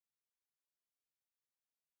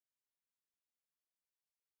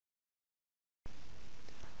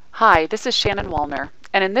Hi, this is Shannon Wallner,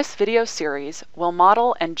 and in this video series, we'll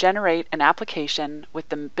model and generate an application with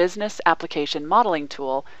the Business Application Modeling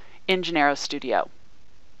tool in Genero Studio.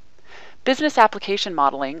 Business Application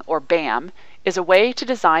Modeling, or BAM, is a way to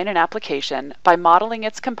design an application by modeling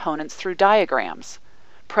its components through diagrams.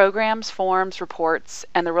 Programs, forms, reports,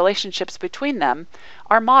 and the relationships between them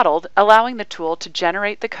are modeled, allowing the tool to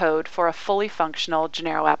generate the code for a fully functional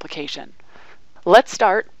Genero application. Let's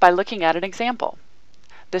start by looking at an example.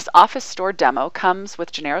 This Office Store demo comes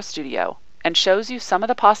with Genero Studio and shows you some of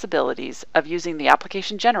the possibilities of using the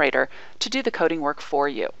application generator to do the coding work for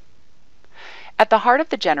you. At the heart of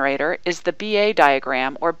the generator is the BA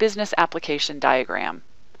diagram, or Business Application Diagram.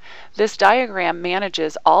 This diagram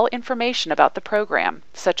manages all information about the program,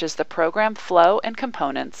 such as the program flow and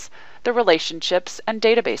components, the relationships, and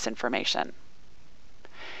database information.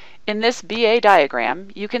 In this BA diagram,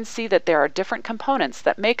 you can see that there are different components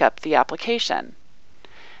that make up the application.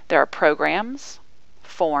 There are programs,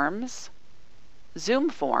 forms, Zoom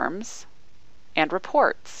forms, and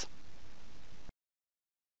reports.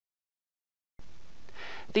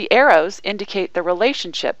 The arrows indicate the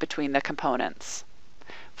relationship between the components.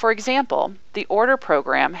 For example, the order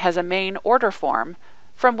program has a main order form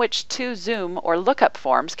from which two Zoom or lookup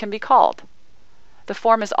forms can be called. The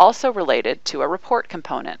form is also related to a report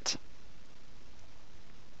component.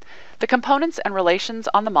 The components and relations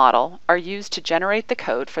on the model are used to generate the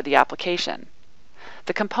code for the application.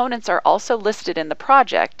 The components are also listed in the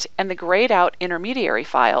project, and the grayed out intermediary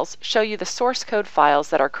files show you the source code files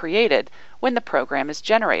that are created when the program is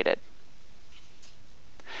generated.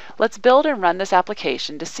 Let's build and run this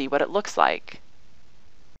application to see what it looks like.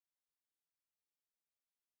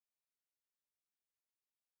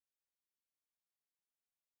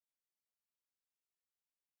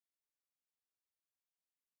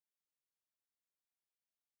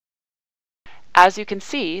 As you can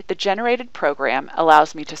see, the generated program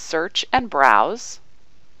allows me to search and browse,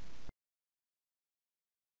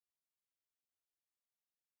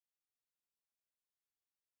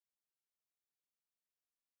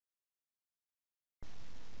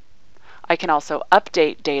 I can also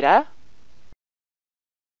update data,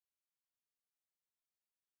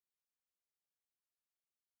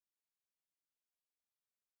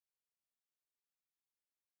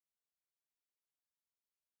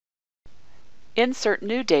 insert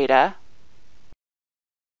new data,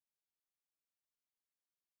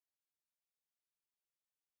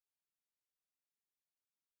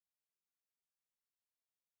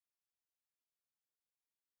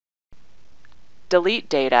 delete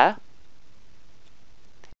data,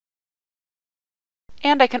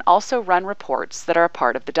 and I can also run reports that are a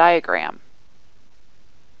part of the diagram.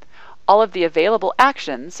 All of the available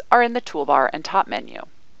actions are in the toolbar and top menu.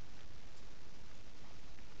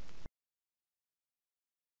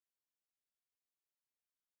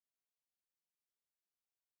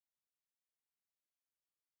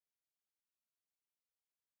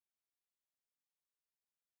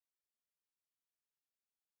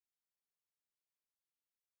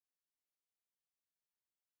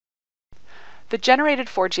 The generated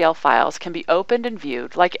 4GL files can be opened and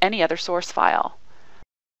viewed like any other source file.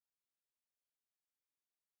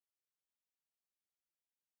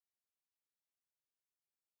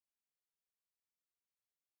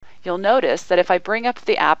 You'll notice that if I bring up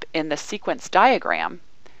the app in the sequence diagram,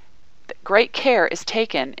 great care is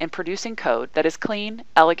taken in producing code that is clean,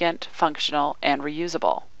 elegant, functional, and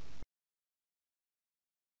reusable.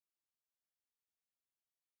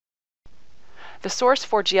 The source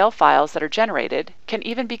 4GL files that are generated can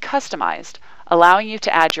even be customized, allowing you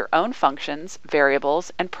to add your own functions,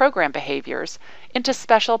 variables, and program behaviors into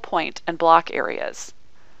special point and block areas.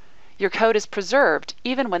 Your code is preserved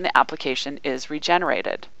even when the application is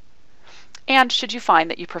regenerated. And should you find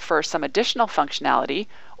that you prefer some additional functionality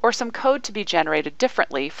or some code to be generated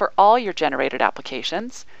differently for all your generated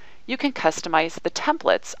applications, you can customize the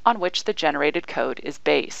templates on which the generated code is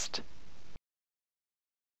based.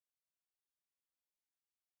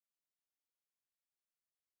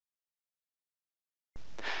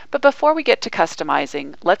 But before we get to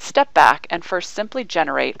customizing, let's step back and first simply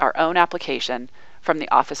generate our own application from the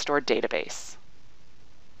Office Store database.